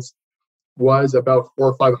insurance was about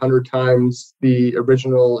 400 or 500 times the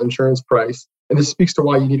original insurance price. And this speaks to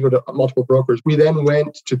why you need to go to multiple brokers. We then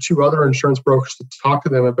went to 2 other insurance brokers to talk to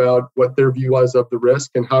them about what their view was of the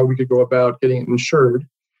risk and how we could go about getting it insured.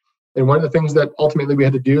 And one of the things that ultimately we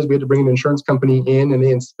had to do is we had to bring an insurance company in, and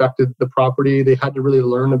they inspected the property. They had to really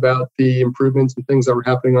learn about the improvements and things that were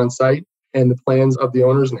happening on site and the plans of the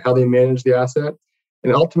owners and how they manage the asset.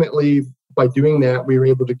 And ultimately, by doing that, we were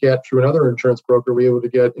able to get through another insurance broker, we were able to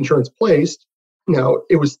get insurance placed. Now,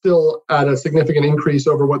 it was still at a significant increase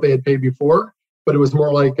over what they had paid before, but it was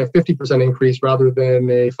more like a 50% increase rather than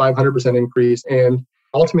a 500% increase. And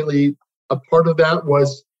ultimately, a part of that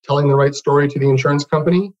was telling the right story to the insurance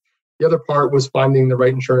company. The other part was finding the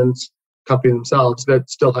right insurance company themselves that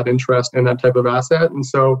still had interest in that type of asset. And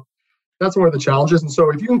so that's one of the challenges. And so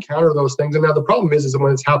if you encounter those things, and now the problem is that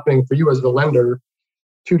when it's happening for you as a lender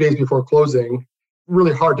 2 days before closing,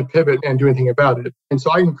 really hard to pivot and do anything about it. And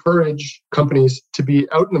so I encourage companies to be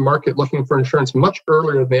out in the market looking for insurance much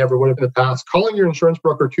earlier than they ever would have in the past. Calling your insurance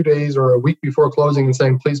broker 2 days or a week before closing and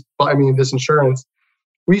saying, please buy me this insurance.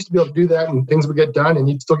 We used to be able to do that and things would get done and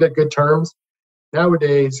you'd still get good terms.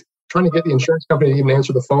 Nowadays, trying to get the insurance company to even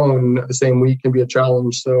answer the phone the same week can be a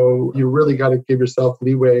challenge. So you really got to give yourself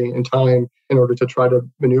leeway and time in order to try to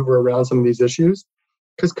maneuver around some of these issues.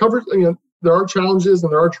 Because coverage, there are challenges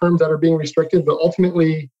and there are terms that are being restricted, but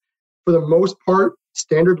ultimately, for the most part,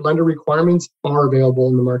 standard lender requirements are available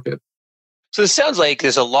in the market. So this sounds like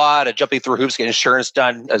there's a lot of jumping through hoops to get insurance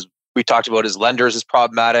done. As we talked about, as lenders is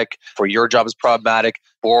problematic. For your job is problematic.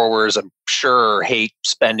 Borrowers, I'm sure, hate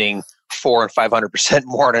spending 400 and 500%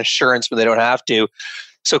 more on insurance when they don't have to.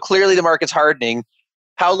 So clearly the market's hardening.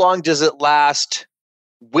 How long does it last?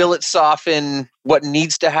 Will it soften? What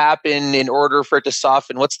needs to happen in order for it to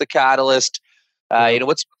soften? What's the catalyst?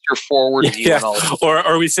 What's your forward view on all of this? Or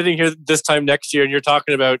are we sitting here this time next year and you're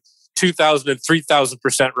talking about 2,000 and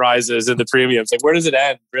 3,000% rises in the premiums. Like, where does it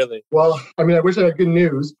end, really? Well, I mean, I wish I had good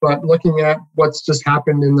news, but looking at what's just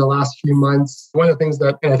happened in the last few months, one of the things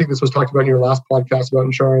that, and I think this was talked about in your last podcast about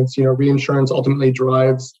insurance, reinsurance ultimately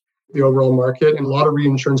drives the overall market. And a lot of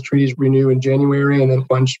reinsurance treaties renew in January and then a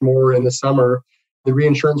bunch more in the summer. The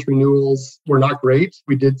reinsurance renewals were not great.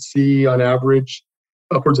 We did see on average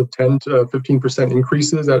upwards of 10 to 15%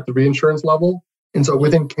 increases at the reinsurance level. And so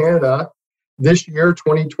within Canada, this year,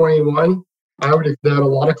 2021, I would expect that a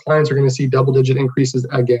lot of clients are going to see double-digit increases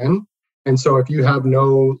again. And so if you have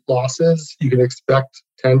no losses, you can expect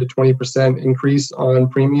 10 to 20% increase on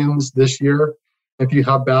premiums this year. If you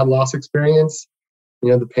have bad loss experience,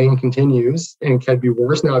 the pain continues and can be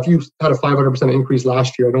worse. Now, if you had a 500% increase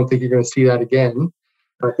last year, I don't think you're going to see that again.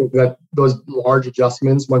 I think that those large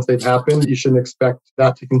adjustments, once they've happened, you shouldn't expect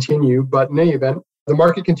that to continue. But in any event, the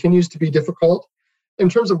market continues to be difficult. In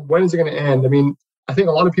terms of when is it going to end? I mean, I think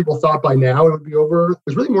a lot of people thought by now it would be over. It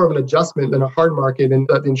was really more of an adjustment than a hard market, and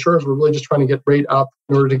that the insurers were really just trying to get rate up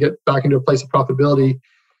in order to get back into a place of profitability.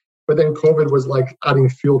 But then COVID was like adding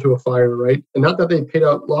fuel to a fire, right? And not that they paid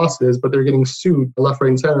out losses, but they're getting sued left, right,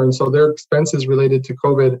 and center. And so their expenses related to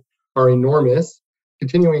COVID are enormous.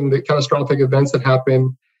 Continuing the catastrophic events that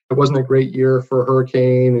happened, it wasn't a great year for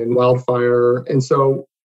hurricane and wildfire. And so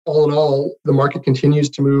all in all, the market continues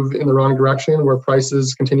to move in the wrong direction where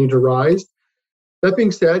prices continue to rise. That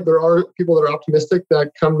being said, there are people that are optimistic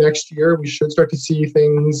that come next year, we should start to see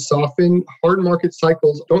things soften. Hard market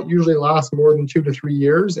cycles don't usually last more than 2 to 3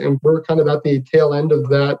 years, and we're kind of at the tail end of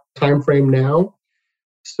that time frame now.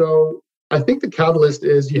 So I think the catalyst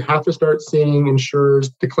is you have to start seeing insurers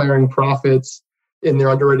declaring profits in their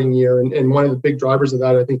underwriting year. And one of the big drivers of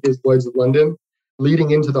that, I think, is Lloyd's of London.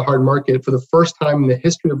 Leading into the hard market for the first time in the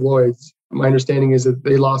history of Lloyd's, my understanding is that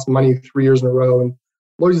they lost money 3 years in a row. And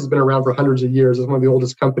Lloyd's has been around for hundreds of years. It's one of the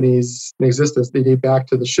oldest companies in existence. They date back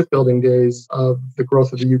to the shipbuilding days of the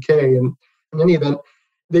growth of the UK. And in any event,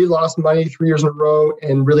 they lost money 3 years in a row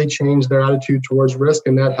and really changed their attitude towards risk.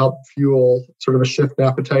 And that helped fuel sort of a shift in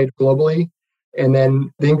appetite globally. And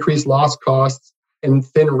then the increased loss costs and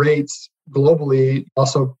thin rates globally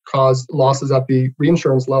also caused losses at the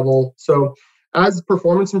reinsurance level. So as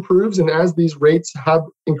performance improves and as these rates have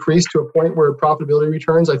increased to a point where profitability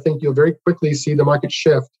returns, I think you'll very quickly see the market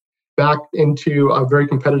shift back into a very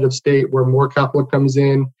competitive state where more capital comes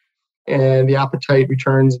in and the appetite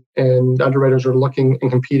returns and underwriters are looking and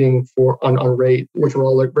competing on rate, which we're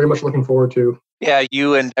all very much looking forward to. Yeah,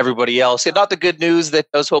 you and everybody else. And not the good news that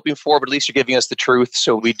I was hoping for, but at least you're giving us the truth.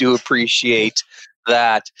 So we do appreciate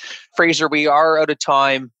that. Fraser, we are out of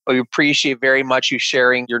time. We appreciate very much you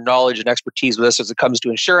sharing your knowledge and expertise with us as it comes to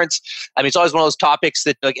insurance. I mean, it's always one of those topics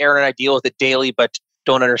that like Aaron and I deal with it daily, but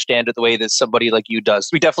don't understand it the way that somebody like you does.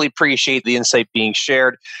 We definitely appreciate the insight being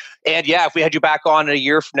shared. And yeah, if we had you back on in a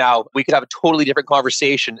year from now, we could have a totally different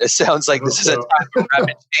conversation. It sounds like this is a time for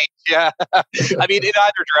rapid change. Yeah. I mean, in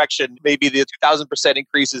either direction, maybe the 2,000%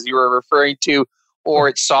 increases you were referring to, or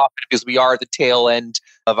it's softened because we are at the tail end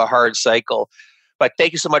of a hard cycle. But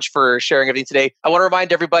thank you so much for sharing everything today. I want to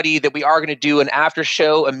remind everybody that we are going to do an after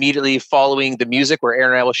show immediately following the music where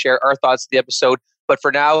Aaron and I will share our thoughts of the episode. But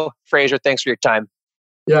for now, Fraser, thanks for your time.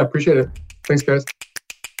 Yeah, I appreciate it. Thanks, guys.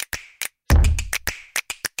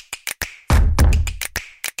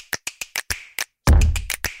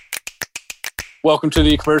 Welcome to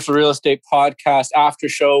the Commercial Real Estate Podcast after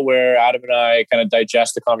show, where Adam and I kind of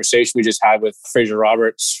digest the conversation we just had with Fraser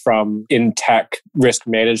Roberts from InTech Risk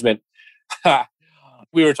Management.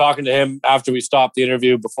 We were talking to him after we stopped the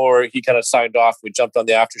interview. Before he kind of signed off, we jumped on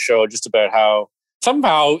the after show just about how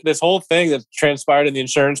somehow this whole thing that's transpired in the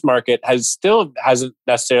insurance market hasn't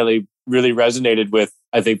necessarily really resonated with,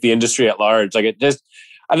 I think, the industry at large. And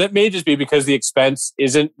it may just be because the expense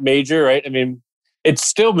isn't major, right? I mean, it's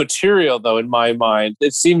still material though, in my mind.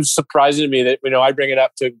 It seems surprising to me that, I bring it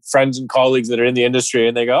up to friends and colleagues that are in the industry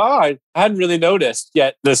and they go, oh, I hadn't really noticed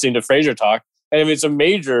yet listening to Fraser talk. And I mean, it's a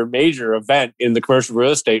major, major event in the commercial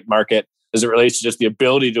real estate market as it relates to just the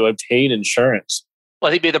ability to obtain insurance. Well,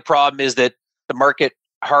 I think maybe the problem is that the market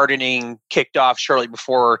hardening kicked off shortly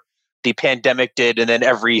before the pandemic did, and then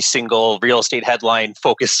every single real estate headline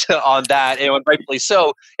focused on that, and rightfully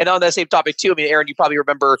so. And on that same topic too, I mean, Aaron, you probably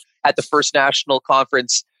remember at the First National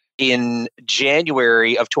Conference in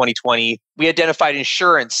January of 2020, we identified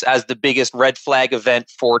insurance as the biggest red flag event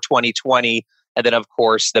for 2020. And then, of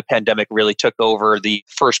course, the pandemic really took over the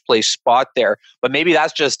first place spot there. But maybe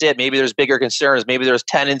that's just it. Maybe there's bigger concerns. Maybe there's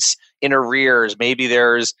tenants in arrears. Maybe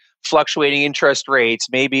there's fluctuating interest rates.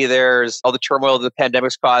 Maybe there's all the turmoil the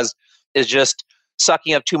pandemic's caused is just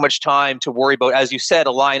sucking up too much time to worry about, as you said,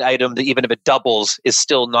 a line item that even if it doubles is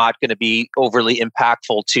still not going to be overly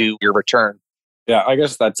impactful to your return. Yeah, I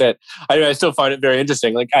guess that's it. I still find it very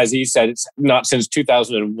interesting. Like, as he said, it's not since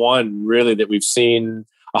 2001 really that we've seen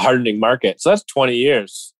a hardening market. So that's 20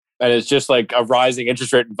 years. And it's just like a rising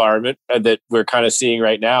interest rate environment that we're kind of seeing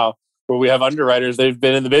right now, where we have underwriters, they've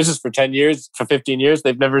been in the business for 10 years, for 15 years.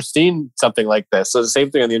 They've never seen something like this. So the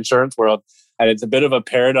same thing in the insurance world. And it's a bit of a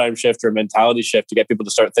paradigm shift or a mentality shift to get people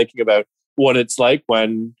to start thinking about what it's like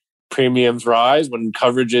when premiums rise, when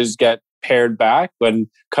coverages get pared back, when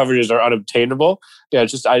coverages are unobtainable. Yeah,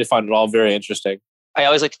 it's just, I find it all very interesting. I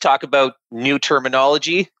always like to talk about new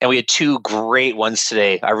terminology, and we had two great ones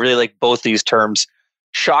today. I really like both these terms.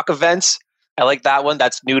 Shock events, I like that one.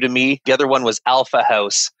 That's new to me. The other one was alpha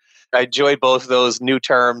house. I enjoy both of those new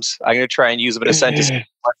terms. I'm going to try and use them in a sentence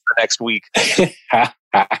for next week. You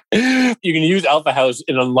can use alpha house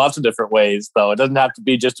in lots of different ways, though. It doesn't have to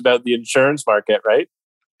be just about the insurance market, right?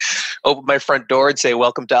 Open my front door and say,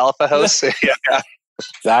 "Welcome to Alpha House." Yeah,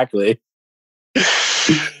 exactly.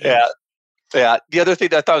 Yeah. The other thing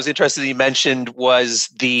that I thought was interesting that you mentioned was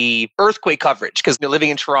the earthquake coverage. Because living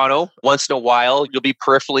in Toronto, once in a while, you'll be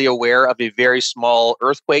peripherally aware of a very small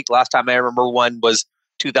earthquake. Last time I remember one was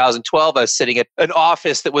 2012. I was sitting at an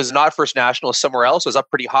office that was not First National, somewhere else. It was up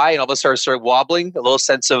pretty high, and all of a sudden it started wobbling, a little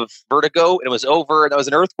sense of vertigo, and it was over, and that was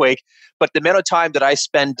an earthquake. But the amount of time that I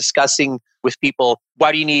spend discussing with people,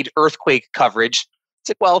 why do you need earthquake coverage? It's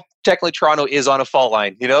like, well, technically Toronto is on a fault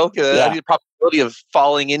line, The probability of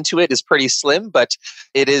falling into it is pretty slim, but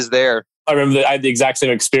it is there. I remember that I had the exact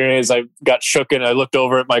same experience. I got shook and I looked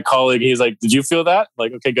over at my colleague. He's like, "Did you feel that?" I'm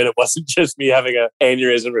like, okay, good. It wasn't just me having an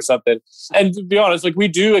aneurysm or something. And to be honest, like, we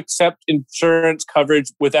do accept insurance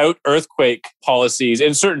coverage without earthquake policies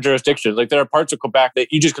in certain jurisdictions. Like, there are parts of Quebec that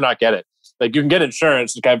you just cannot get it. Like, you can get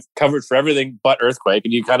insurance to have coverage for everything but earthquake.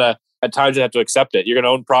 And you kind of, at times, you have to accept it. You're going to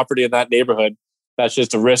own property in that neighborhood. That's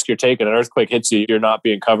just a risk you're taking. An earthquake hits you, you're not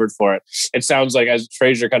being covered for it. It sounds like, as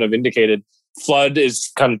Fraser kind of indicated, flood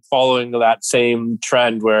is kind of following that same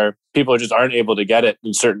trend where people just aren't able to get it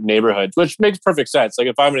in certain neighborhoods, which makes perfect sense. Like,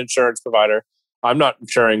 if I'm an insurance provider, I'm not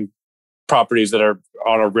insuring properties that are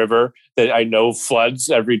on a river that I know floods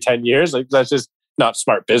every 10 years. Like, that's just not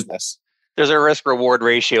smart business. There's a risk-reward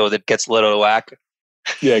ratio that gets a little whack.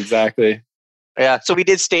 Yeah, exactly. Yeah, so we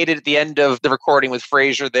did state it at the end of the recording with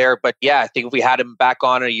Fraser there, but yeah, I think if we had him back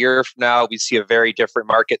on a year from now, we'd see a very different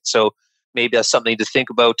market. So maybe that's something to think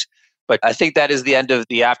about. But I think that is the end of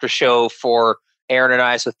the after show for Aaron and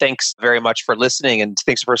I. So thanks very much for listening, and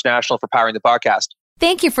thanks to First National for powering the podcast.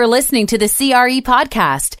 Thank you for listening to the CRE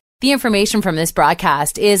podcast. The information from this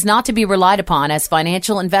broadcast is not to be relied upon as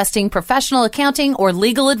financial investing, professional accounting, or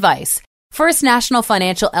legal advice. First National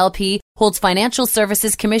Financial LP holds Financial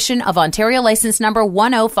Services Commission of Ontario license number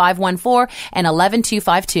 10514 and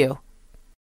 11252.